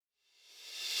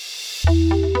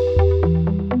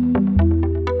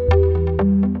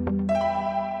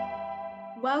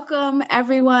Welcome,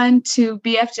 everyone, to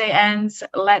BFJN's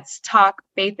Let's Talk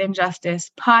Faith and Justice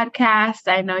podcast.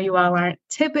 I know you all aren't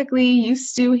typically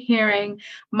used to hearing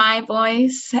my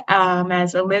voice,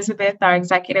 as Elizabeth, our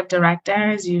executive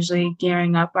director, is usually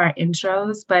gearing up our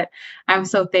intros, but I'm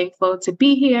so thankful to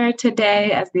be here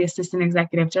today as the assistant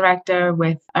executive director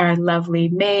with our lovely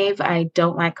Maeve. I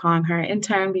don't like calling her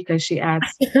intern because she adds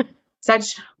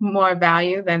such more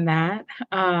value than that.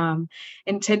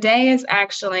 And today is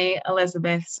actually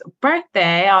Elizabeth's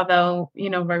birthday, although,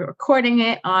 we're recording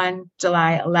it on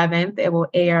July 11th. It will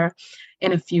air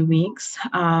in a few weeks,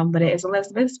 but it is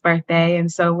Elizabeth's birthday.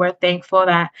 And so we're thankful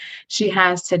that she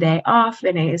has today off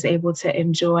and is able to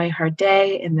enjoy her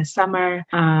day in the summer,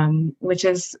 which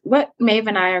is what Maeve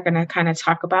and I are going to kind of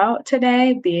talk about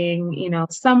today, being,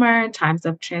 summer, times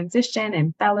of transition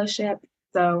and fellowship.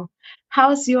 So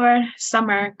how's your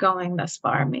summer going thus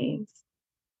far, Maeve?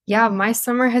 Yeah, my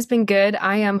summer has been good.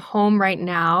 I am home right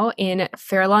now in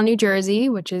Fair Lawn, New Jersey,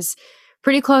 which is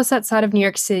pretty close outside of New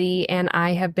York City. And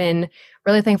I have been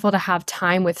really thankful to have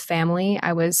time with family.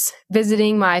 I was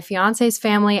visiting my fiance's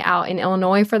family out in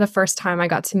Illinois for the first time. I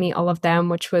got to meet all of them,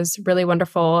 which was really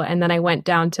wonderful. And then I went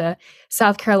down to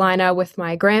South Carolina with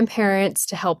my grandparents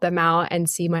to help them out and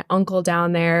see my uncle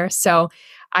down there. So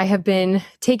I have been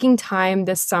taking time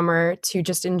this summer to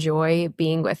just enjoy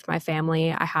being with my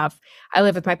family. I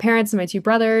live with my parents and my two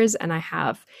brothers, and I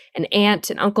have an aunt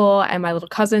and uncle and my little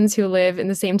cousins who live in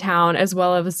the same town, as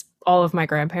well as all of my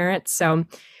grandparents. So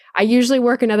I usually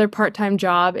work another part-time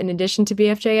job in addition to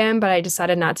BFJN, but I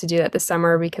decided not to do that this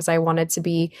summer because I wanted to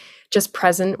be just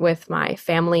present with my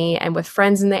family and with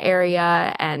friends in the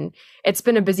area. And it's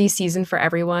been a busy season for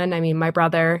everyone. I mean, my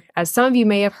brother, as some of you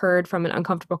may have heard from an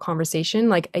uncomfortable conversation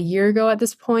like a year ago at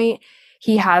this point,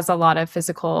 he has a lot of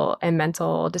physical and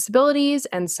mental disabilities.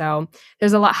 And so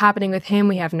there's a lot happening with him.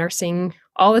 We have nursing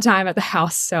all the time at the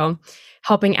house. So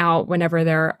helping out whenever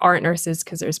there aren't nurses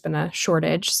because there's been a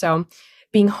shortage. So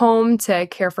being home to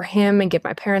care for him and give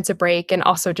my parents a break, and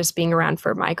also just being around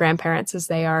for my grandparents as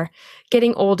they are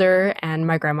getting older, and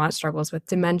my grandma struggles with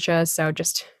dementia. So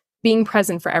just being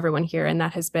present for everyone here. And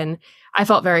that has been, I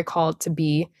felt very called to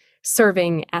be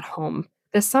serving at home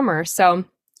this summer. So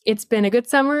it's been a good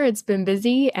summer. It's been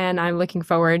busy, and I'm looking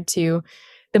forward to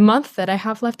the month that I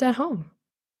have left at home.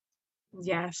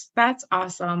 Yes, that's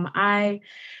awesome. I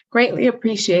greatly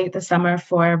appreciate the summer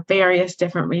for various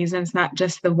different reasons, not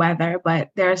just the weather, but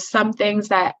there's some things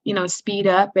that, speed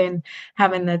up, and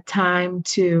having the time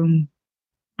to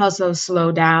also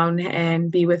slow down and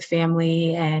be with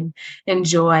family and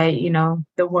enjoy,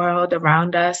 the world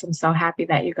around us. I'm so happy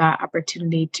that you got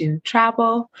opportunity to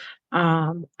travel.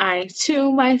 I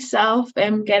too myself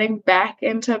am getting back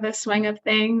into the swing of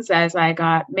things as I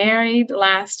got married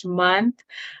last month,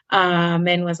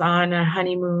 and was on a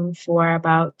honeymoon for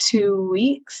about 2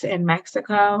 weeks in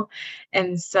Mexico.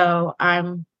 And so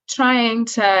I'm trying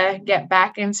to get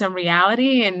back into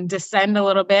reality and descend a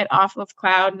little bit off of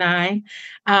cloud nine.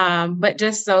 But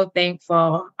just so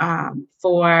thankful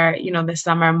for, the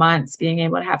summer months, being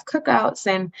able to have cookouts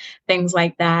and things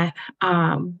like that.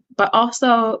 But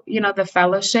also, the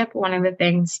fellowship, one of the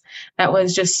things that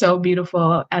was just so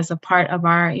beautiful as a part of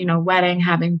our, wedding,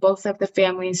 having both of the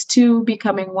families two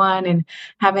becoming one and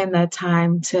having the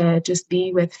time to just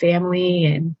be with family.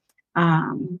 And,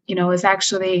 it was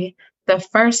actually the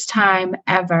first time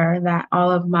ever that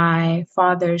all of my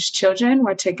father's children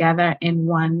were together in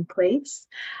one place.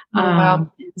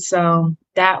 Wow. So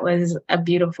that was a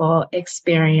beautiful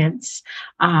experience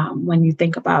when you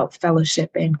think about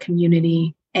fellowship and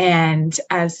community. And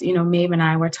as, Maeve and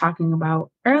I were talking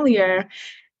about earlier,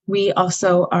 we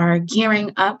also are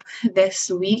gearing up this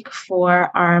week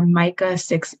for our Micah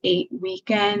 6-8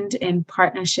 weekend in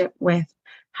partnership with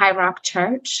High Rock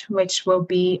Church, which will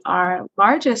be our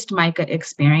largest Micah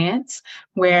experience,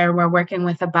 where we're working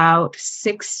with about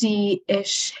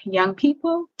 60-ish young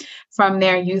people from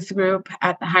their youth group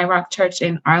at the High Rock Church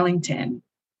in Arlington.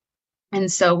 And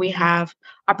so we have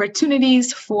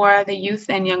opportunities for the youth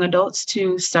and young adults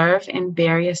to serve in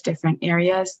various different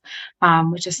areas,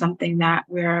 which is something that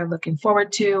we're looking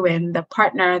forward to. And the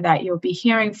partner that you'll be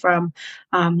hearing from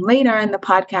later in the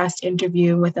podcast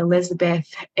interview with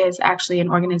Elizabeth is actually an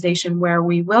organization where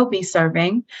we will be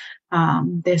serving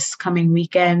this coming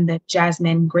weekend, the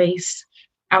Jasmine Grace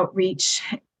Outreach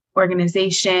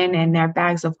Organization and their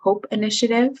Bags of Hope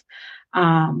initiative.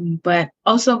 But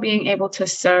also being able to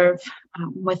serve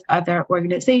with other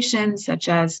organizations such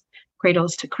as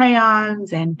Cradles to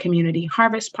Crayons and Community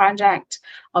Harvest Project,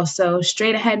 also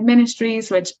Straight Ahead Ministries,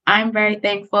 which I'm very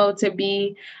thankful to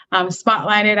be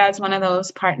spotlighted as one of those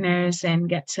partners and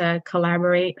get to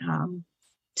collaborate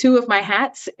two of my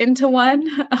hats into one,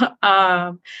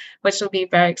 which will be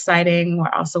very exciting. We're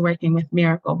also working with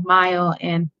Miracle Mile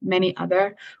and many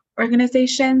other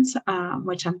organizations,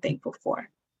 which I'm thankful for.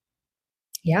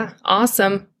 Yeah,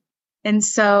 awesome. And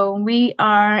so we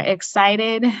are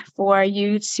excited for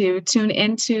you to tune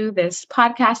into this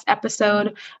podcast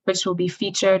episode, which will be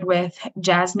featured with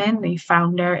Jasmine, the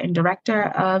founder and director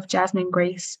of Jasmine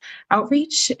Grace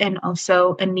Outreach, and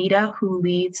also Anita, who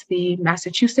leads the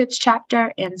Massachusetts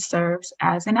chapter and serves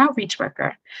as an outreach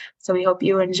worker. So we hope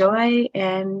you enjoy,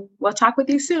 and we'll talk with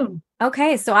you soon.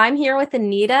 Okay, so I'm here with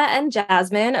Anita and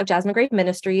Jasmine of Jasmine Grace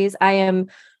Ministries. I am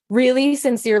really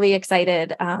sincerely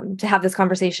excited to have this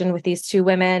conversation with these two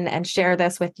women and share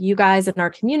this with you guys in our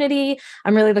community.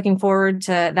 I'm really looking forward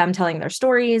to them telling their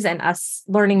stories and us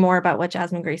learning more about what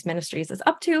Jasmine Grace Ministries is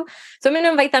up to. So I'm going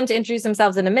to invite them to introduce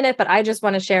themselves in a minute, but I just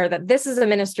want to share that this is a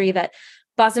ministry that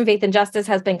Boston Faith and Justice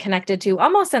has been connected to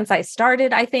almost since I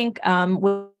started, I think,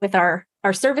 with our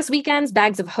service weekends.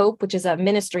 Bags of Hope, which is a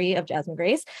ministry of Jasmine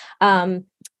Grace,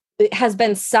 it has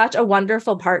been such a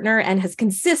wonderful partner and has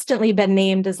consistently been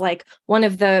named as like one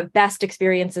of the best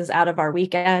experiences out of our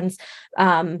weekends.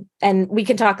 And we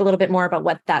can talk a little bit more about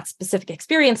what that specific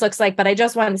experience looks like. But I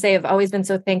just want to say I've always been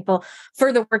so thankful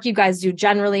for the work you guys do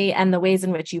generally and the ways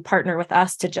in which you partner with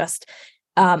us to just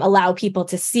allow people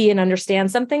to see and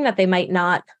understand something that they might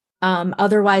not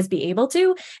otherwise be able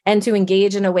to, and to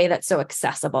engage in a way that's so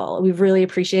accessible. We've really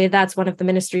appreciated that. It's one of the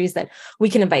ministries that we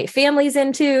can invite families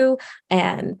into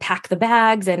and pack the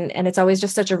bags. And it's always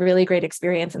just such a really great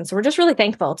experience. And so we're just really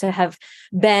thankful to have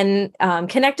been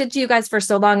connected to you guys for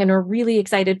so long. And we're really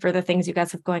excited for the things you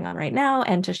guys have going on right now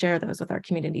and to share those with our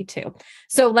community too.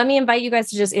 So let me invite you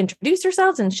guys to just introduce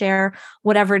yourselves and share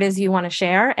whatever it is you want to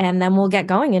share. And then we'll get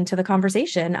going into the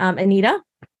conversation. Anita?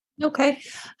 Okay.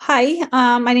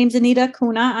 Hi, my name's Anita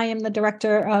Kuna. I am the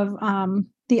director of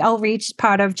the outreach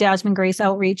part of Jasmine Grace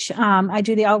Outreach. I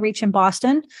do the outreach in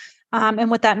Boston.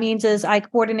 And what that means is I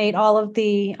coordinate all of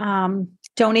the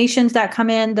donations that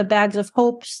come in, the bags of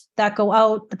hopes that go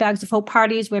out, the bags of hope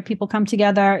parties where people come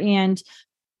together and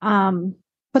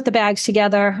put the bags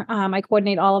together. I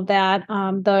coordinate all of that.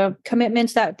 The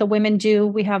commitments that the women do,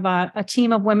 we have a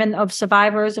team of women, of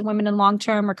survivors and women in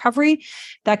long-term recovery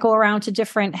that go around to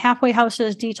different halfway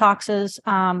houses, detoxes,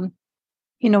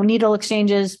 needle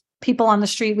exchanges, people on the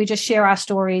street. We just share our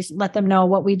stories, let them know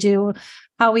what we do,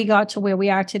 how we got to where we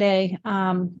are today.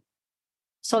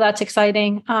 So that's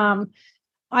exciting.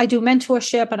 I do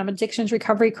mentorship and I'm an addictions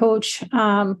recovery coach.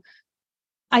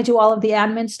 I do all of the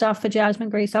admin stuff for Jasmine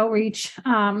Grace Outreach.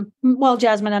 Well,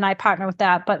 Jasmine and I partner with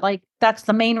that, but like that's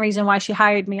the main reason why she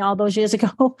hired me all those years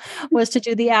ago was to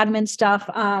do the admin stuff.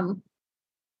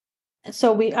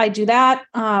 So I do that.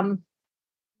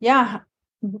 Yeah,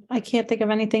 I can't think of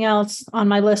anything else on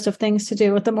my list of things to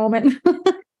do at the moment,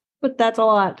 but that's a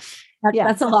lot.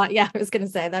 That's a lot. Yeah, I was going to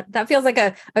say that feels like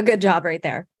a good job right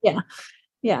there.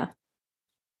 Yeah.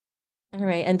 All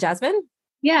right, and Jasmine?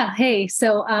 Yeah. Hey,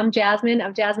 so I'm Jasmine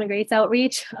of Jasmine Grace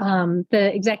Outreach,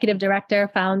 the executive director,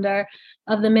 founder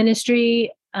of the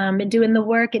ministry. Been doing the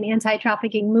work in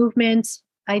anti-trafficking movement,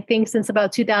 I think since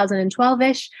about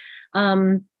 2012-ish.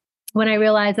 When I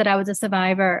realized that I was a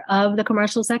survivor of the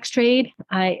commercial sex trade,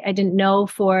 I didn't know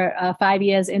for 5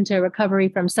 years into recovery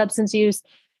from substance use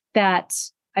that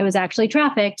I was actually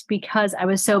trafficked because I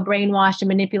was so brainwashed and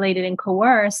manipulated and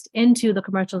coerced into the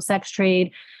commercial sex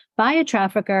trade by a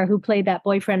trafficker who played that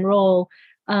boyfriend role,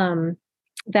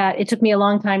 that it took me a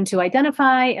long time to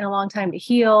identify and a long time to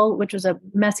heal, which was a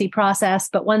messy process.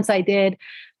 But once I did,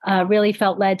 really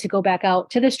felt led to go back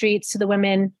out to the streets, to the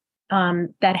women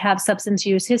that have substance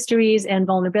use histories and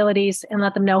vulnerabilities, and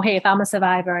let them know, hey, if I'm a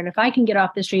survivor and if I can get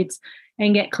off the streets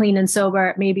and get clean and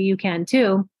sober, maybe you can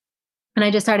too. And I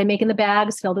just started making the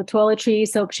bags filled with toiletries,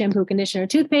 soap, shampoo, conditioner,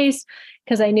 toothpaste,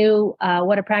 because I knew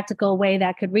what a practical way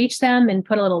that could reach them, and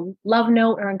put a little love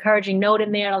note or encouraging note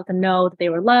in there to let them know that they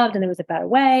were loved and there was a better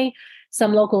way.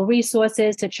 Some local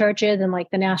resources to churches and like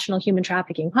the National Human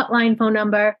Trafficking Hotline phone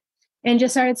number, and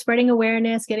just started spreading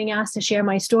awareness, getting asked to share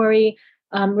my story,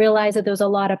 realized that there was a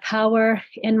lot of power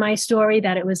in my story,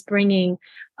 that it was bringing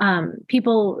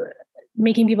people,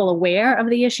 making people aware of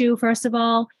the issue, first of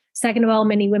all. Second of all,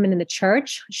 many women in the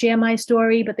church share my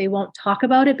story, but they won't talk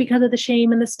about it because of the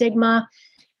shame and the stigma.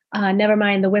 Never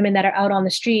mind the women that are out on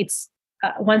the streets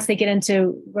once they get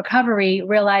into recovery,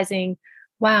 realizing,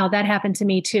 wow, that happened to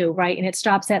me too, right? And it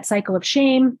stops that cycle of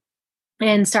shame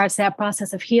and starts that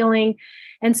process of healing.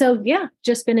 And so, yeah,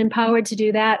 just been empowered to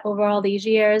do that over all these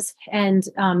years. And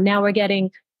now we're getting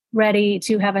ready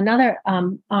to have another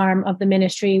arm of the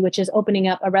ministry, which is opening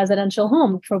up a residential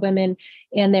home for women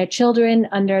and their children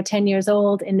under 10 years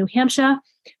old in New Hampshire.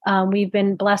 We've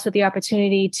been blessed with the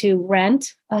opportunity to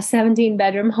rent a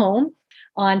 17-bedroom home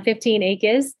on 15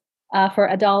 acres for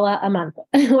 $1 a month,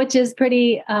 which is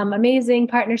pretty amazing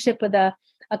partnership with a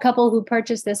couple who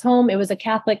purchased this home. It was a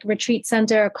Catholic retreat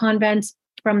center, a convent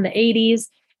from the 80s.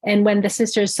 And when the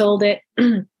sisters sold it,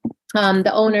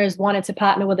 the owners wanted to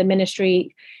partner with the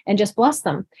ministry and just bless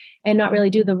them and not really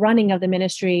do the running of the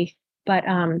ministry, but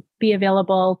be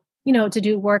available, to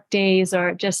do work days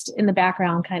or just in the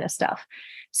background kind of stuff.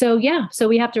 So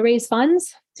we have to raise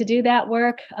funds to do that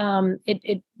work.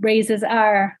 It raises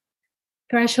our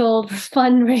threshold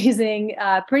fundraising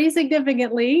pretty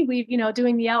significantly. We've,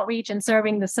 doing the outreach and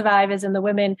serving the survivors and the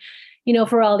women,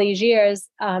 for all these years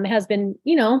has been,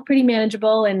 pretty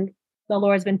manageable, and the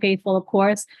Lord's been faithful, of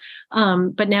course.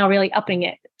 But now really upping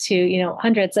it to,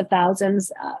 hundreds of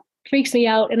thousands freaks me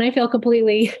out, and I feel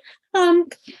completely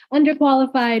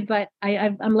underqualified, but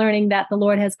I'm learning that the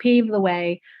Lord has paved the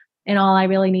way. And all I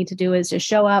really need to do is just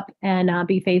show up and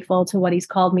be faithful to what he's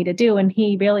called me to do. And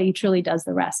he really, truly does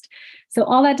the rest. So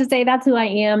all that to say, that's who I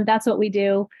am. That's what we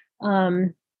do.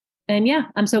 And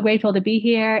I'm so grateful to be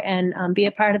here and be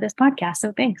a part of this podcast.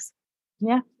 So thanks.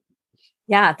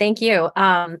 Yeah, thank you.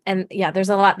 There's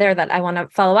a lot there that I want to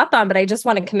follow up on, but I just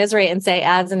want to commiserate and say,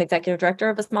 as an executive director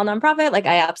of a small nonprofit,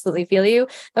 I absolutely feel you.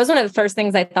 That was one of the first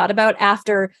things I thought about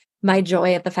after my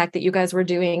joy at the fact that you guys were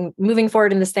moving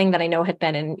forward in this thing that I know had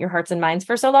been in your hearts and minds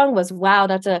for so long was, wow,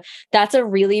 that's a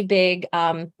really big,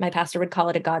 my pastor would call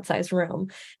it a God-sized room,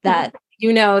 that,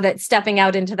 that stepping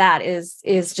out into that is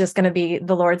just going to be,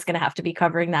 the Lord's going to have to be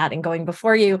covering that and going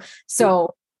before you.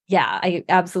 So yeah, I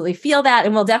absolutely feel that.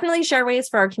 And we'll definitely share ways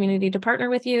for our community to partner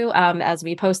with you as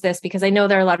we post this, because I know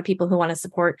there are a lot of people who want to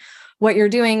support what you're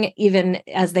doing, even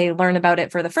as they learn about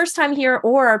it for the first time here,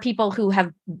 or are people who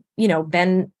have,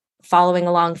 been following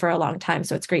along for a long time.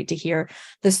 So it's great to hear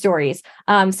the stories.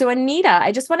 So Anita,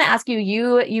 I just want to ask you,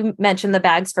 you mentioned the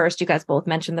bags first. You guys both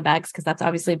mentioned the bags because that's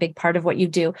obviously a big part of what you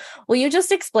do. Will you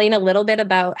just explain a little bit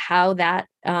about how that,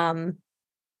 how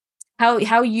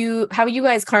you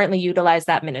guys currently utilize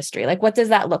that ministry? What does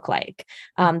that look like?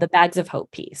 The Bags of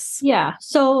Hope piece. Yeah.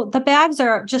 So the bags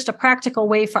are just a practical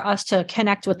way for us to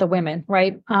connect with the women,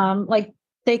 right?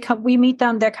 We meet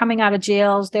them, they're coming out of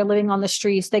jails, they're living on the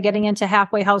streets, they're getting into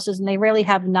halfway houses, and they really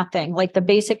have nothing. The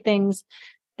basic things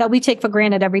that we take for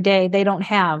granted every day, they don't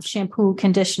have: shampoo,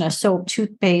 conditioner, soap,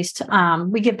 toothpaste.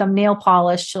 We give them nail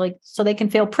polish so they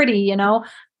can feel pretty,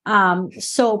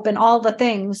 soap and all the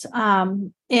things.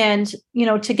 To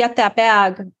get that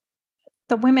bag,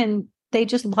 the women, they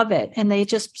just love it, and they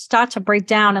just start to break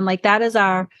down. And that is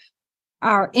our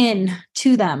in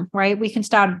to them, right? We can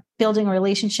start building a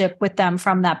relationship with them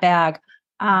from that bag.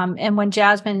 And when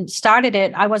Jasmine started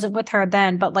it, I wasn't with her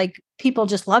then, but people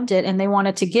just loved it and they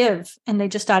wanted to give, and they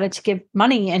just started to give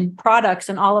money and products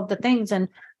and all of the things. And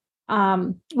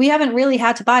we haven't really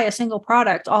had to buy a single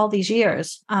product all these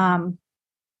years.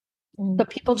 But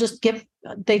people just give,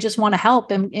 they just want to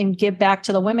help and give back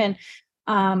to the women.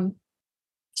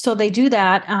 So they do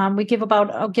that. We give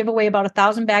away about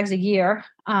 1,000 bags a year.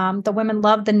 The women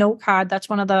love the note card. That's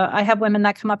I have women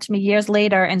that come up to me years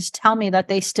later and tell me that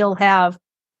they still have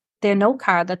their note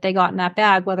card that they got in that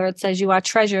bag, whether it says you are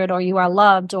treasured or you are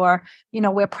loved, or,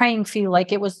 we're praying for you.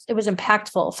 It was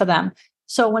impactful for them.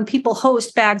 So when people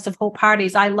host Bags of Hope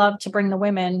parties, I love to bring the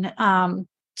women,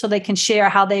 so they can share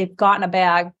how they've gotten a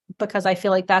bag, because I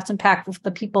feel like that's impactful for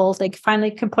the people. They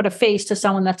finally can put a face to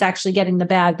someone that's actually getting the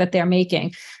bag that they're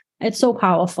making. It's so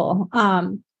powerful.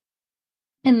 So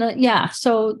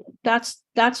that's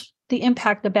the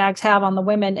impact the bags have on the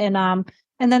women.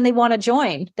 And then they want to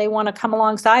join. They want to come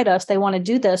alongside us. They want to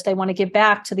do this. They want to give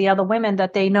back to the other women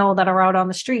that they know that are out on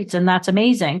the streets. And that's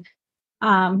amazing.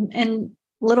 And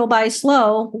little by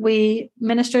slow, we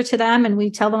minister to them and we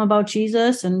tell them about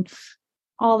Jesus and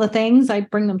all the things. I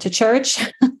bring them to church.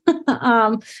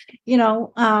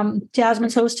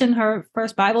 Jasmine's hosting her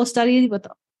first Bible study with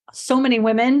so many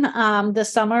women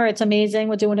this summer. It's amazing.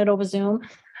 We're doing it over Zoom.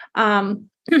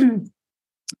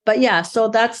 But yeah, so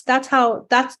that's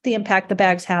the impact the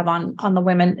bags have on the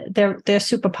women. They're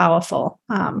super powerful.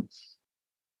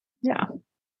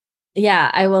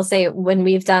 Yeah, I will say, when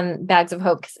we've done Bags of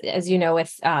Hope, as you know,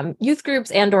 with youth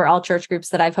groups and or all church groups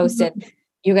that I've hosted,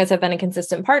 you guys have been a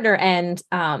consistent partner. And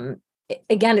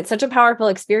again, it's such a powerful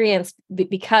experience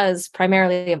because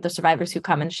primarily of the survivors who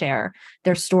come and share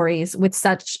their stories with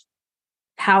such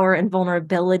power and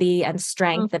vulnerability and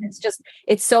strength. And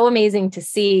it's so amazing to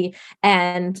see.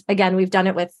 And again, we've done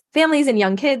it with families and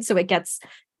young kids. So it gets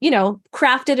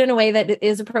crafted in a way that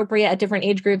is appropriate at different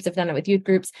age groups. I've done it with youth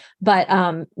groups, but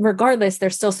regardless,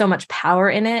 there's still so much power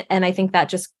in it. And I think that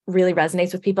just really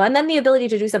resonates with people. And then the ability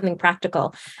to do something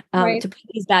practical, to put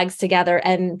these bags together.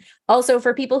 And also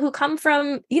for people who come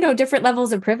from, different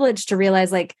levels of privilege to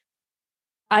realize like,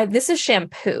 this is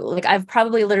shampoo. Like I've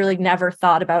probably literally never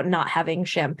thought about not having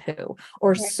shampoo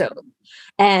or soap.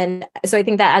 And so I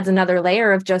think that adds another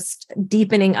layer of just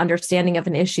deepening understanding of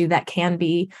an issue that can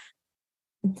be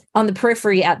on the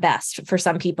periphery at best for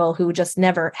some people who just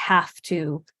never have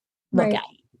to look at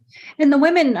it. And the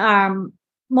women,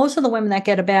 most of the women that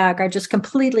get a bag are just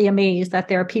completely amazed that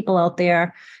there are people out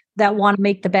there that want to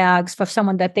make the bags for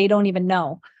someone that they don't even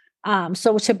know.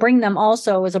 So to bring them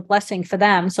also is a blessing for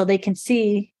them, so they can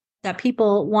see that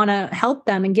people want to help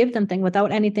them and give them things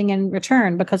without anything in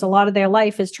return, because a lot of their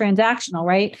life is transactional,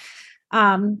 right?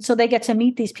 So they get to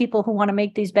meet these people who want to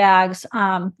make these bags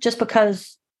just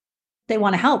because they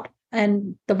want to help,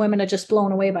 and the women are just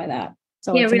blown away by that.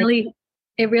 So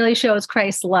it really shows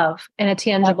Christ's love in a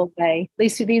tangible way. At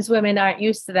least these women aren't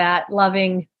used to that,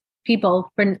 loving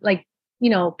people for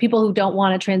people who don't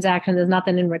want a transaction. There's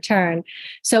nothing in return.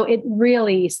 So it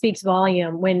really speaks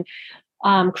volume when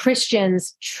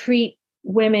Christians treat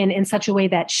women in such a way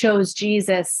that shows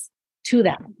Jesus to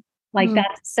them. Like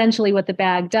that's essentially what the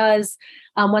bag does.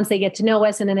 Once they get to know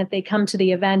us, and then if they come to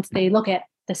the event, they look at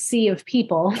the sea of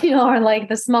people, or like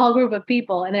the small group of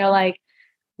people, and they're like,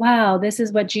 wow, this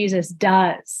is what Jesus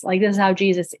does. Like, this is how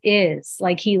Jesus is.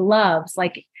 Like, he loves,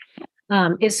 like,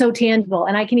 it's so tangible.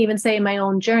 And I can even say in my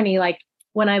own journey, like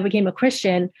when I became a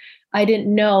Christian, I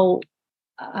didn't know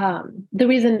the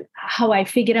reason how I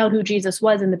figured out who Jesus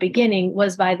was in the beginning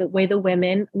was by the way the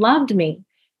women loved me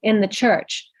in the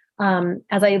church.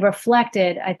 As I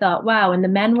reflected, I thought, wow, and the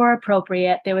men were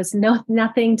appropriate. There was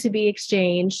nothing to be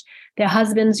exchanged. Their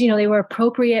husbands, they were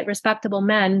appropriate, respectable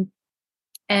men,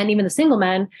 and even the single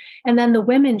men. And then the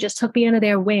women just took me under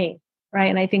their wing, right?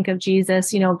 And I think of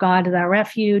Jesus, God is our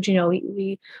refuge.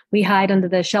 We hide under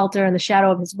the shelter and the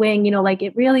shadow of his wing. Like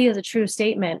it really is a true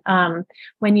statement.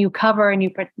 When you cover and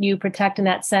you protect in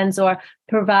that sense, or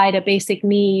provide a basic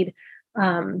need,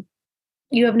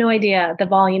 you have no idea the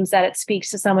volumes that it speaks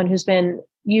to someone who's been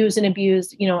used and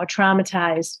abused, or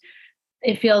traumatized.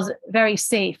 It feels very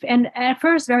safe. And at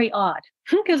first, very odd,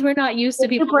 because we're not used to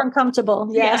people. Super uncomfortable.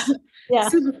 Yes. Yeah.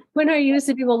 So we're not used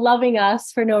to people loving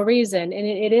us for no reason. And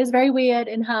it is very weird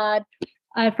and hard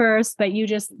at first, but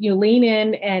you lean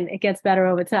in and it gets better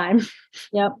over time.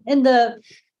 Yep. And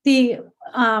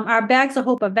our Bags of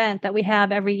Hope event that we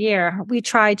have every year, we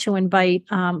try to invite,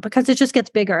 because it just gets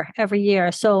bigger every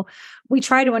year. So we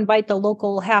try to invite the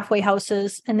local halfway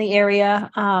houses in the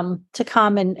area to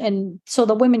come and so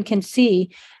the women can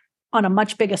see on a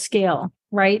much bigger scale,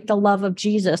 right? The love of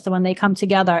Jesus, when they come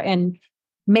together and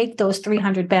make those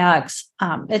 300 bags.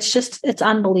 It's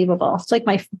unbelievable. It's like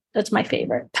that's my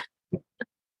favorite.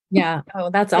 Yeah. Oh,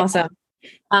 that's awesome.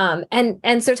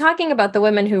 And so talking about the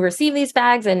women who receive these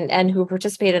bags and who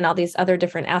participate in all these other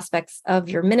different aspects of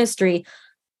your ministry,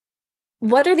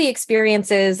 what are the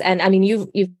experiences? And I mean, you've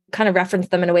kind of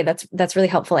referenced them in a way that's really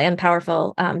helpful and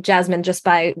powerful, Jasmine, just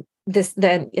by this,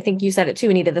 I think you said it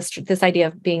too, Anita, this idea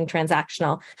of being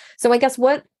transactional. So I guess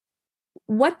what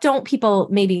don't people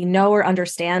maybe know or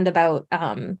understand about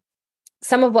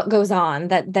some of what goes on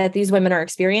that these women are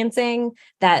experiencing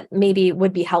that maybe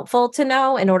would be helpful to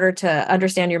know in order to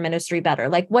understand your ministry better?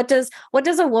 Like what does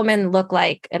a woman look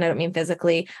like, and I don't mean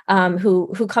physically,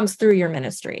 who comes through your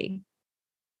ministry?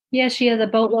 Yeah, she has a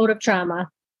boatload of trauma.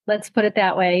 Let's put it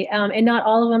that way. And not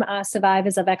all of them are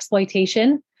survivors of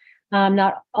exploitation.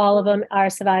 Not all of them are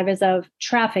survivors of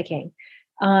trafficking.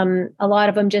 A lot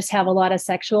of them just have a lot of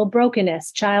sexual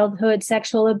brokenness, childhood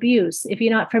sexual abuse. If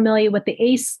you're not familiar with the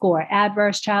ACE score,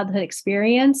 adverse childhood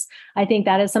experience, I think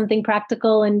that is something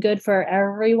practical and good for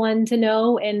everyone to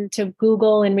know and to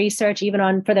Google and research,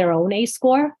 even for their own ACE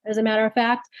score, as a matter of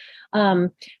fact.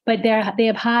 But they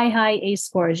have high ACE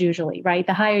scores usually, right?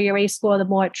 The higher your ACE score, the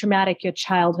more traumatic your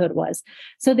childhood was.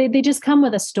 So they just come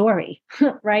with a story,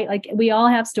 right? Like we all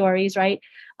have stories, right?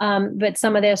 But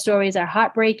some of their stories are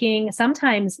heartbreaking,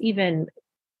 sometimes even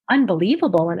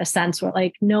unbelievable in a sense. Where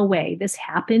like, no way, this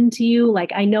happened to you.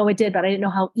 Like, I know it did, but I didn't know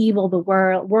how evil the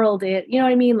world is. You know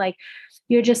what I mean? Like,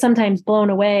 you're just sometimes blown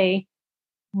away.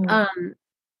 And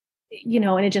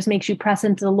it just makes you press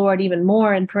into the Lord even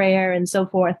more in prayer and so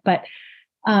forth. But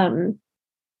the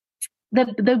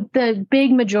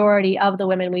big majority of the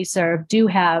women we serve do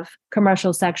have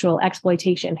commercial sexual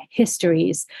exploitation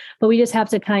histories, but we just have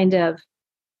to kind of,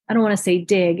 I don't want to say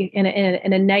dig in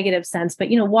a negative sense, but,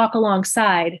 walk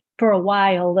alongside for a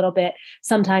while, a little bit,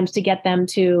 sometimes to get them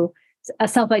to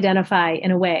self-identify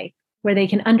in a way where they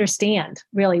can understand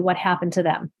really what happened to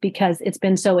them, because it's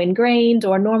been so ingrained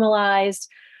or normalized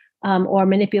or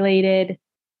manipulated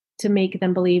to make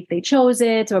them believe they chose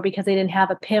it, or because they didn't have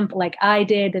a pimp like I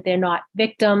did, that they're not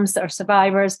victims or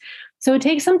survivors. So it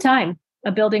takes some time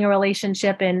of building a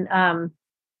relationship and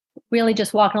really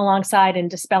just walking alongside and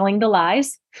dispelling the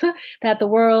lies that the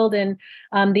world and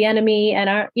the enemy and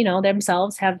our,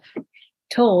 themselves have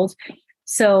told.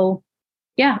 So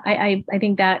yeah, I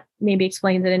think that maybe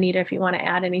explains it, Anita, if you want to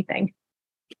add anything.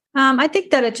 I think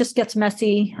that it just gets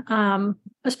messy,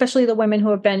 especially the women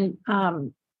who have been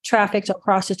trafficked or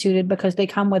prostituted, because they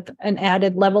come with an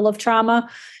added level of trauma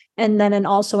and then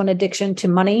also an addiction to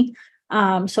money.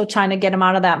 So trying to get them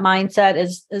out of that mindset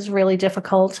is really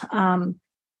difficult.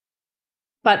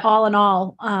 But all in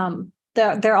all,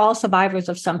 they're all survivors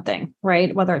of something,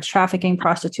 right? Whether it's trafficking,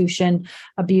 prostitution,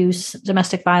 abuse,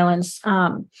 domestic violence.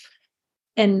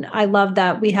 And I love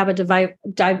that we have a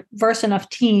diverse enough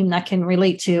team that can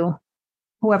relate to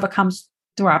whoever comes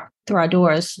through our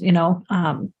doors,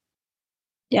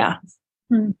 Yeah.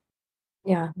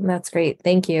 Yeah, that's great.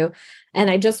 Thank you. And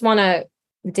I just want to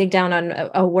dig down on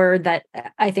a word that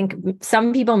I think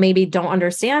some people maybe don't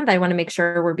understand. I want to make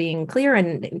sure we're being clear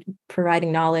and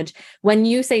providing knowledge. When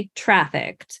you say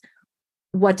trafficked,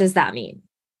 what does that mean?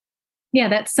 Yeah,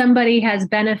 that somebody has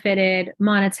benefited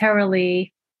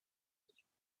monetarily,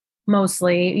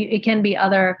 mostly. It can be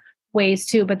other ways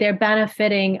too, but they're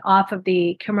benefiting off of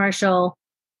the commercial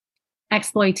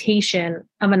exploitation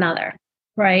of another,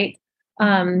 right?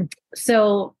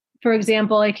 So for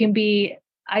example, it can be,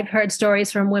 I've heard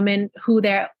stories from women who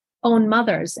their own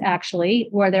mothers actually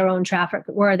were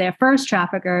their first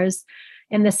traffickers,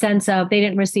 in the sense of they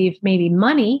didn't receive maybe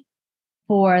money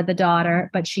for the daughter,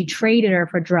 but she traded her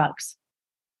for drugs,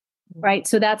 right?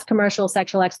 So that's commercial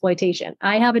sexual exploitation.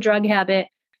 I have a drug habit.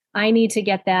 I need to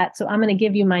get that. So I'm going to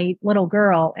give you my little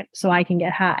girl so I can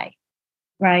get high,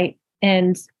 right?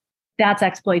 And that's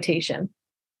exploitation.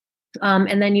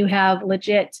 And then you have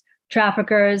legit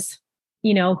traffickers,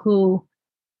 who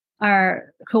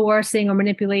are coercing or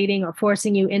manipulating or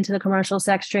forcing you into the commercial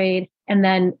sex trade, and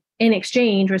then in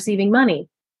exchange receiving money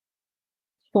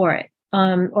for it,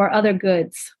 or other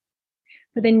goods.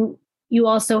 But then you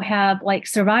also have like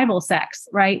survival sex,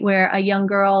 right? Where a young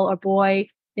girl or boy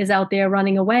is out there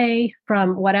running away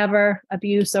from whatever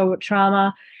abuse or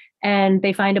trauma, and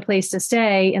they find a place to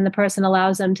stay, and the person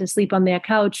allows them to sleep on their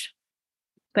couch.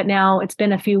 But now it's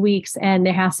been a few weeks and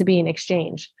there has to be an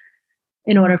exchange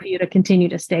in order for you to continue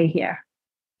to stay here.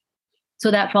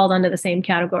 So that falls under the same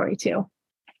category too.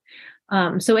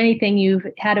 So anything you've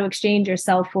had to exchange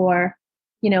yourself for,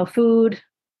 food,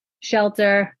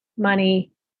 shelter,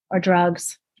 money, or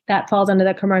drugs, that falls under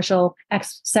the commercial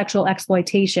sexual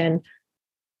exploitation.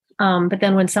 But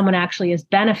then when someone actually is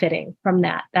benefiting from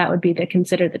that, that would be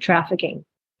considered the trafficking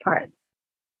part.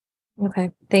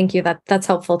 Okay, thank you. That's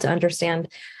helpful to understand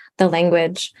the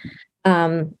language.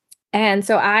 And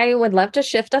so I would love to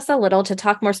shift us a little to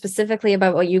talk more specifically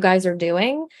about what you guys are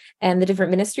doing and the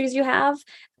different ministries you have,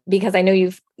 because I know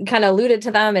you've kind of alluded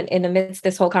to them in the midst of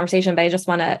this whole conversation, but I just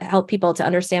want to help people to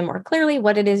understand more clearly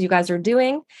what it is you guys are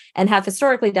doing and have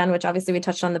historically done, which obviously we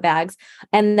touched on the bags,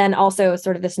 and then also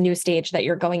sort of this new stage that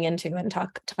you're going into and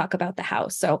talk about the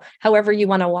house. So however you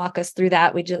want to walk us through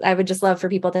that, I would just love for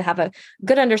people to have a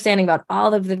good understanding about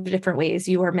all of the different ways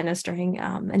you are ministering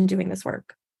and doing this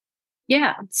work.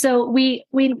 Yeah. So we,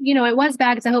 it was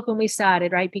Bags of Hope when we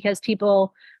started, right? Because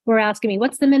people were asking me,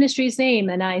 what's the ministry's name?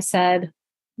 And I said,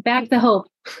 Bags of Hope,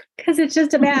 because it's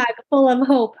just a bag full of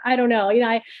hope. I don't know.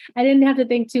 I didn't have to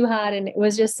think too hard, and it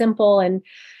was just simple. And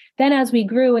then as we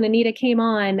grew and Anita came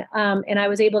on, and I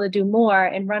was able to do more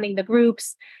in running the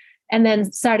groups, and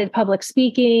then started public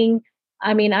speaking.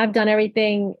 I mean, I've done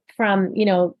everything from,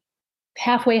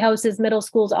 halfway houses, middle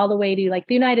schools, all the way to like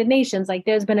the United Nations. Like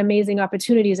there's been amazing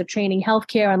opportunities of training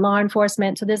healthcare and law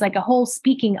enforcement. So there's like a whole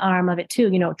speaking arm of it too,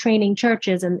 training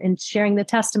churches and sharing the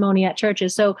testimony at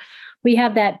churches. So we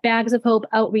have that Bags of Hope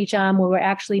outreach arm where we're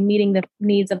actually meeting the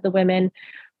needs of the women.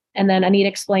 And then Anita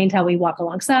explained how we walk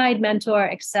alongside,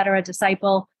 mentor, etc.,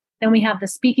 disciple. Then we have the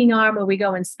speaking arm where we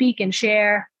go and speak and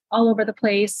share all over the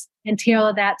place and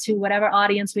tailor that to whatever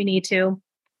audience we need to.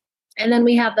 And then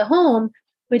we have the home,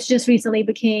 which just recently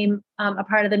became a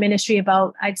part of the ministry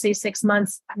about, I'd say 6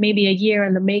 months, maybe a year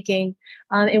in the making.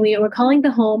 And we were calling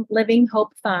the home Living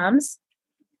Hope Farms.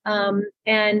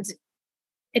 And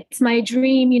it's my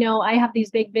dream, I have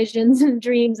these big visions and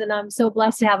dreams, and I'm so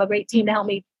blessed to have a great team to help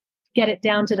me get it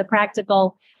down to the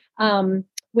practical,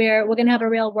 where we're going to have a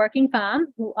real working farm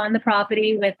on the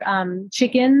property with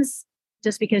chickens,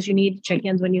 just because you need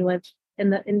chickens when you live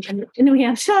in New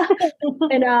Hampshire,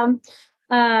 and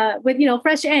with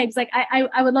fresh eggs. Like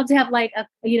I would love to have like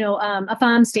a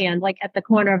farm stand like at the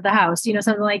corner of the house,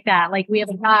 something like that. Like we have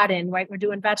a garden, right? We're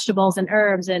doing vegetables and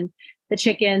herbs and the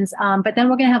chickens, but then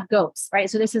we're gonna have goats, right?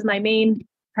 So this is my main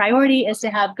priority, is to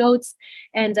have goats,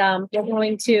 and we're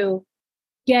going to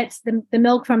get the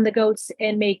milk from the goats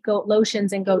and make goat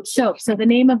lotions and goat soap. So the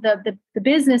name of the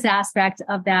business aspect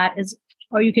of that is,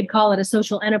 or you could call it a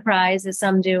social enterprise, as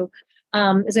some do,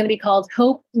 is going to be called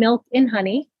Hope Milk and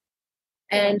Honey.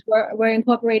 And we're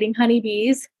incorporating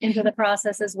honeybees into the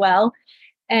process as well.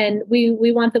 And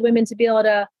we want the women to be able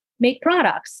to make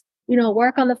products,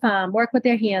 work on the farm, work with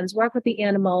their hands, work with the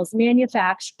animals,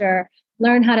 manufacture,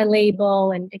 learn how to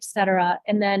label, and et cetera.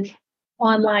 And then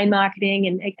online marketing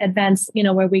and events,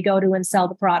 where we go to and sell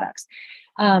the products,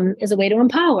 is a way to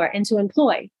empower and to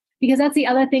employ. Because that's the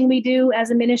other thing we do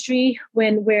as a ministry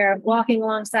when we're walking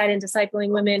alongside and discipling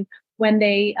women, when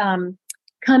they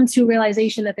come to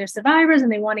realization that they're survivors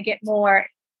and they want to get more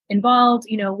involved.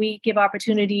 We give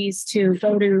opportunities to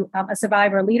go to a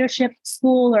survivor leadership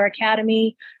school or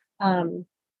academy, and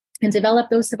develop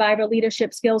those survivor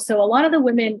leadership skills. So a lot of the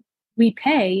women we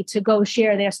pay to go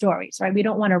share their stories, right? We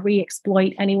don't want to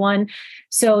re-exploit anyone.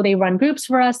 So they run groups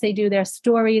for us, they do their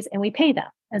stories, and we pay them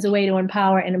as a way to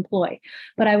empower and employ.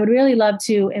 But I would really love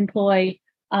to employ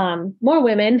more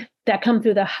women that come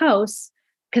through the house,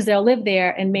 because they'll live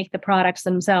there and make the products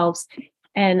themselves,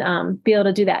 and be able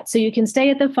to do that. So you can stay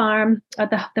at the farm,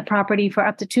 at the property, for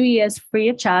up to 2 years free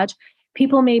of charge.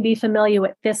 People may be familiar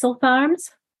with Thistle Farms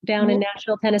down in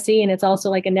Nashville, Tennessee, and it's also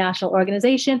like a national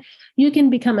organization. You can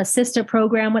become a sister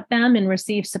program with them and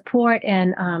receive support.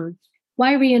 And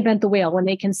why reinvent the wheel when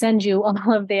they can send you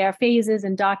all of their phases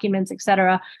and documents, et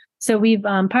cetera? So we've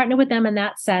partnered with them in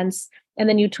that sense. And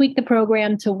then you tweak the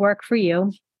program to work for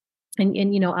you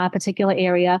in our particular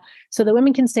area. So the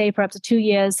women can stay for up to 2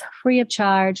 years free of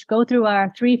charge, go through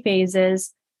our 4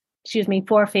 phases,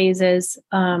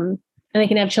 and they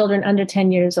can have children under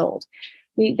 10 years old.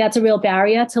 That's a real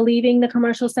barrier to leaving the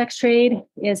commercial sex trade,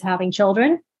 is having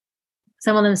children.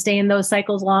 Some of them stay in those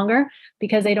cycles longer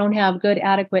because they don't have good,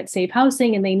 adequate, safe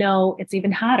housing, and they know it's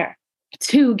even harder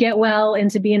to get well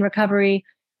and to be in recovery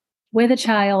with a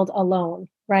child alone,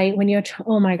 right? When you're,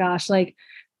 oh my gosh, like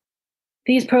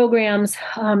these programs,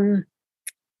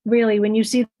 really, when you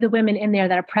see the women in there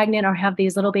that are pregnant or have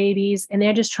these little babies, and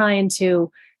they're just trying to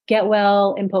get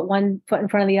well and put one foot in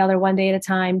front of the other one day at a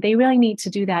time, they really need to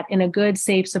do that in a good,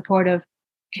 safe, supportive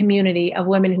community of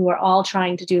women who are all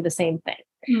trying to do the same thing.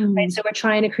 Right? So we're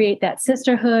trying to create that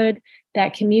sisterhood,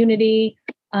 that community,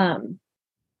 and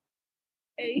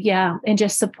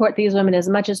just support these women as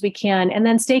much as we can, and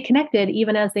then stay connected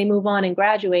even as they move on and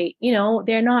graduate.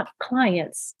 They're not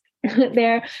clients.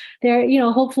 they're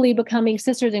hopefully becoming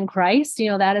sisters in Christ.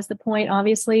 That is the point,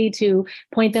 obviously, to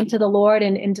point them to the Lord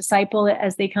and disciple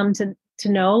as they come to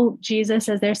know Jesus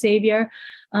as their savior,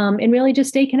 and really just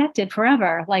stay connected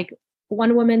forever. Like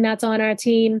one woman that's on our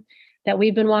team that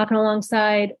we've been walking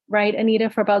alongside, right,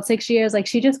 Anita, for about 6 years, like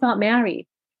she just got married,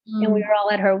 and we were all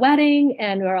at her wedding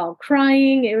and we were all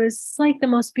crying. It was like the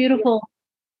most beautiful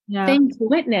thing to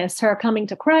witness, her coming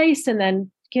to Christ and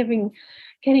then getting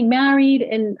married.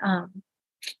 And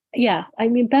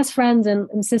best friends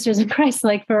and sisters in Christ,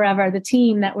 like forever, the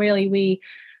team that really we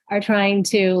are trying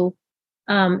to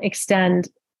extend,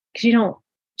 because you don't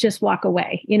just walk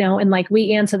away, and like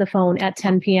we answer the phone at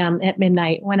 10 p.m. at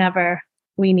midnight whenever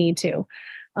we need to,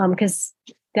 because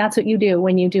that's what you do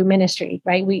when you do ministry,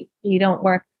 right? You don't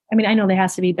work. I mean, I know there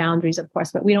has to be boundaries, of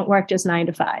course, but we don't work just 9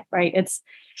 to 5, right? It's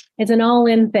an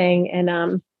all-in thing.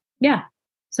 And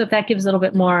so if that gives a little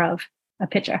bit more of a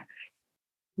picture.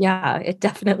 Yeah, it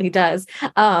definitely does.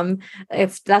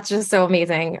 That's just so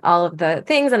amazing, all of the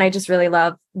things. And I just really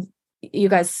love, you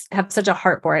guys have such a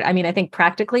heart for it. I mean, I think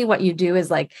practically what you do is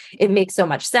like, it makes so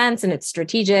much sense, and it's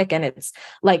strategic, and it's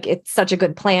such a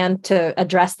good plan to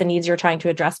address the needs you're trying to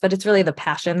address, but it's really the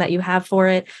passion that you have for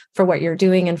it, for what you're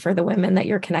doing, and for the women that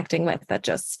you're connecting with that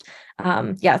just,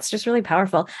 it's just really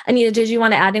powerful. Anita, did you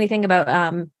want to add anything about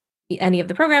any of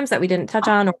the programs that we didn't touch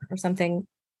on or something?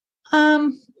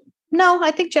 No, I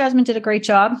think Jasmine did a great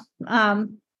job.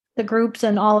 The groups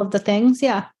and all of the things.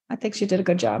 Yeah, I think she did a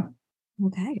good job.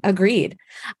 Okay, agreed.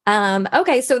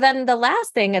 Okay, so then the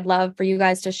last thing I'd love for you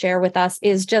guys to share with us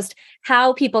is just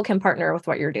how people can partner with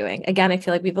what you're doing. Again, I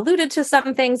feel like we've alluded to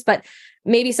some things, but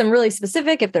maybe some really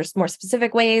specific, if there's more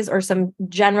specific ways or some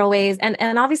general ways,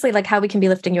 and obviously like how we can be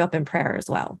lifting you up in prayer as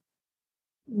well.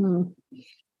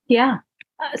 Yeah.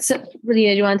 So,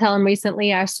 Lydia, do you want to tell them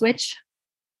recently our switch?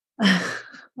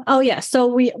 Oh yeah. So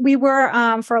we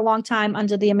were for a long time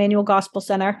under the Emmanuel Gospel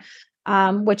Center.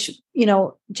 which,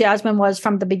 Jasmine was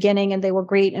from the beginning, and they were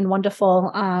great and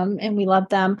wonderful. And we loved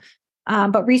them.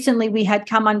 But recently we left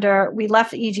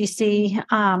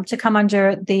EGC to come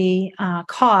under the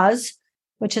cause,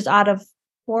 which is out of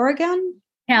Oregon.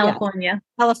 California. Yeah.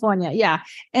 California. Yeah.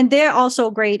 And they're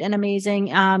also great and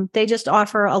amazing. They just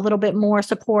offer a little bit more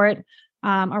support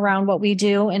around what we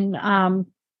do. And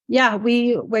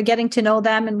we're getting to know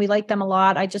them, and we like them a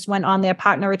lot. I just went on their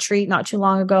partner retreat not too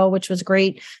long ago, which was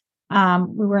great.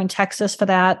 We were in Texas for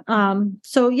that.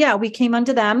 We came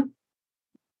under them.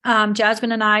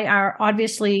 Jasmine and I are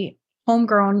obviously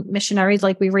homegrown missionaries,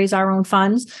 like we raise our own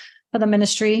funds for the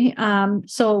ministry.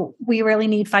 So we really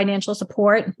need financial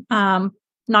support,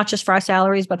 not just for our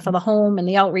salaries, but for the home and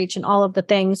the outreach and all of the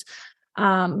things.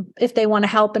 If they want to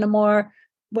help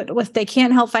if they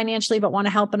can't help financially, but want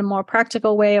to help in a more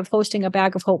practical way of hosting a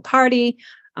Bag of Hope party,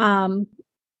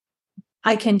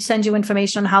 I can send you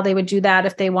information on how they would do that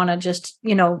if they want to just,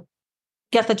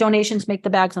 get the donations, make the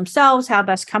bags themselves, have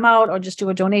us come out, or just do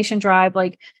a donation drive.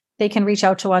 Like, they can reach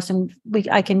out to us, and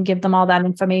I can give them all that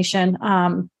information.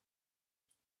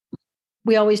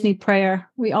 We always need prayer.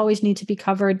 We always need to be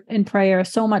covered in prayer.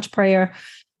 So much prayer.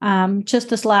 Just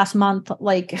this last month,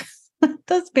 like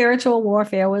the spiritual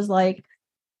warfare was like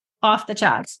off the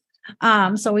charts.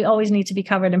 So we always need to be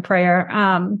covered in prayer.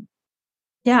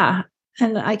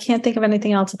 And I can't think of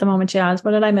anything else at the moment, Jazz.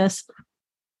 What did I miss?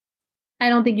 I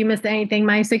don't think you missed anything.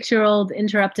 My 6-year-old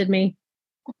interrupted me.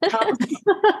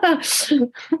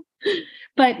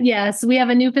 But yes, we have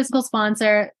a new fiscal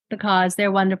sponsor, The Cause.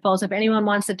 They're wonderful. So if anyone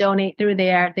wants to donate through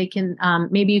there, they can,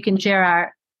 maybe you can share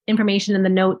our information in the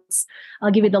notes.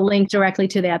 I'll give you the link directly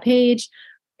to their page.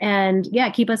 And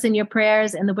keep us in your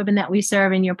prayers, and the women that we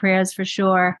serve in your prayers for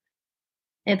sure.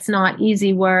 It's not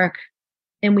easy work,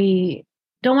 and we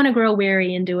don't want to grow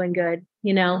weary in doing good.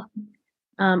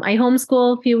 I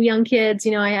homeschool a few young kids.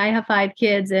 I have 5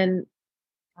 kids, and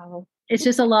it's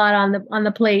just a lot on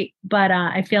the plate. But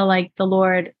I feel like the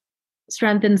Lord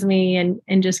strengthens me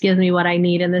and just gives me what I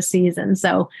need in this season.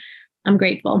 So I'm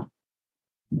grateful.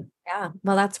 Yeah,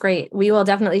 well, that's great. We will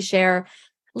definitely share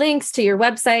links to your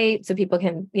website so people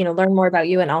can, learn more about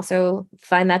you, and also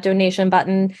find that donation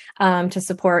button to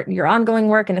support your ongoing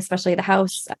work, and especially the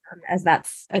house, as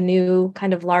that's a new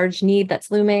kind of large need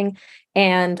that's looming.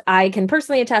 And I can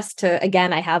personally attest to,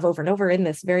 again, I have over and over in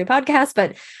this very podcast,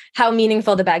 but how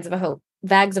meaningful the Bags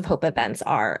of Hope events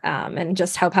are, and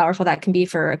just how powerful that can be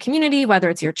for a community, whether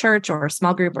it's your church or a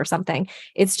small group or something.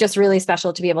 It's just really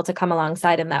special to be able to come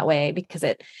alongside in that way, because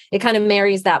it kind of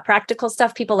marries that practical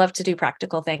stuff. People love to do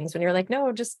practical things when you're like,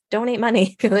 no, just donate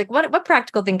money. You're like, what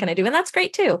practical thing can I do? And that's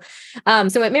great too.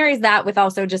 So it marries that with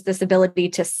also just this ability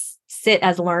to sit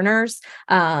as learners,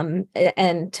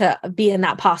 and to be in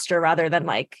that posture rather than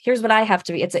like, here's what I have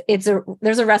to be.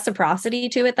 There's a reciprocity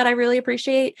to it that I really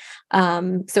appreciate.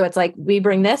 So it's like, we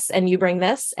bring this and you bring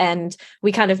this, and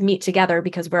we kind of meet together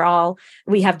because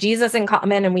we have Jesus in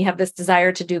common, and we have this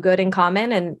desire to do good in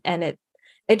common. And it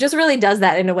just really does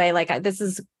that in a way. Like, this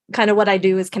is kind of what I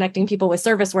do, is connecting people with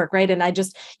service work. Right.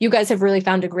 And you guys have really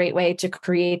found a great way to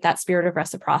create that spirit of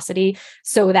reciprocity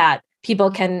so that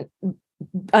people can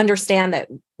understand that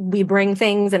we bring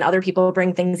things and other people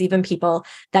bring things, even people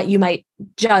that you might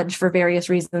judge for various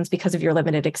reasons because of your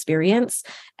limited experience.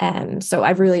 And so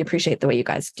I really appreciate the way you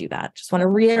guys do that. Just want to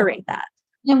reiterate that.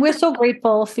 And we're so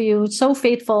grateful for you, so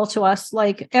faithful to us,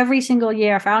 like every single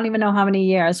year, I don't even know how many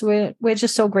years. We're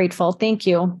just so grateful. Thank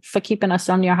you for keeping us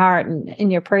on your heart and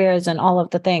in your prayers and all of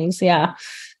the things. Yeah,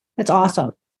 it's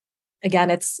awesome.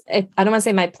 Again, I don't want to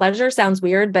say my pleasure, sounds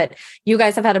weird, but you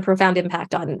guys have had a profound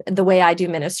impact on the way I do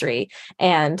ministry.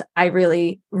 And I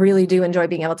really, really do enjoy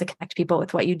being able to connect people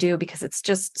with what you do, because it's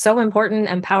just so important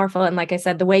and powerful. And like I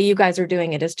said, the way you guys are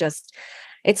doing it is just,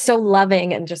 it's so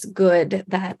loving and just good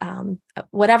that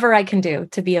whatever I can do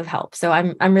to be of help. So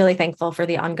I'm really thankful for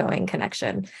the ongoing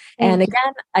connection. And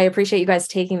again, I appreciate you guys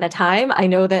taking the time. I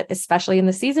know that especially in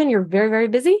the season, you're very, very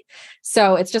busy.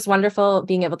 So it's just wonderful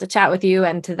being able to chat with you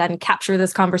and to then capture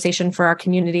this conversation for our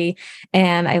community.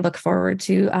 And I look forward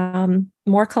to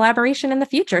more collaboration in the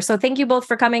future. So thank you both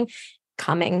for coming.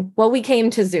 Well, we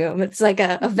came to Zoom. It's like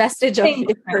a vestige of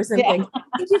in-person thing.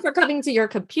 Thank you for coming to your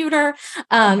computer.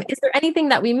 Is there anything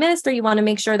that we missed or you want to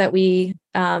make sure that we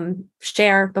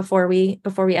share before we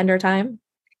end our time?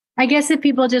 I guess if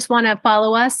people just want to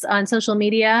follow us on social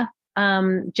media,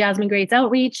 Jasmine Grace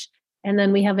Outreach, and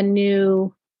then we have a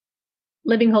new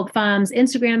Living Hope Farms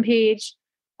Instagram page.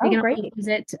 You can also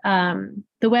visit the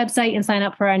website and sign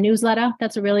up for our newsletter.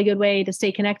 That's a really good way to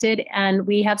stay connected. And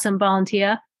we have some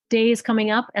volunteer days coming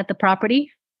up at the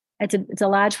property it's a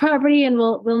large property, and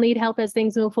we'll need help as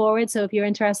things move forward. So if you're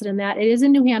interested in that, it is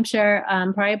in New Hampshire,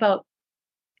 probably about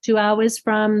 2 hours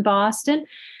from Boston.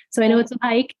 So I know it's a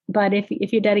hike, but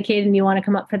if you're dedicated and you want to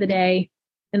come up for the day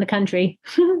in the country,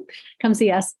 come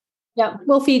see us. Yeah,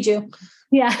 we'll feed you.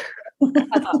 Yeah.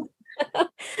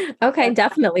 Okay,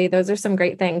 definitely. Those are some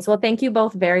great things. Well, thank you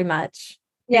both very much.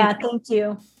 Yeah, thank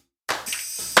you.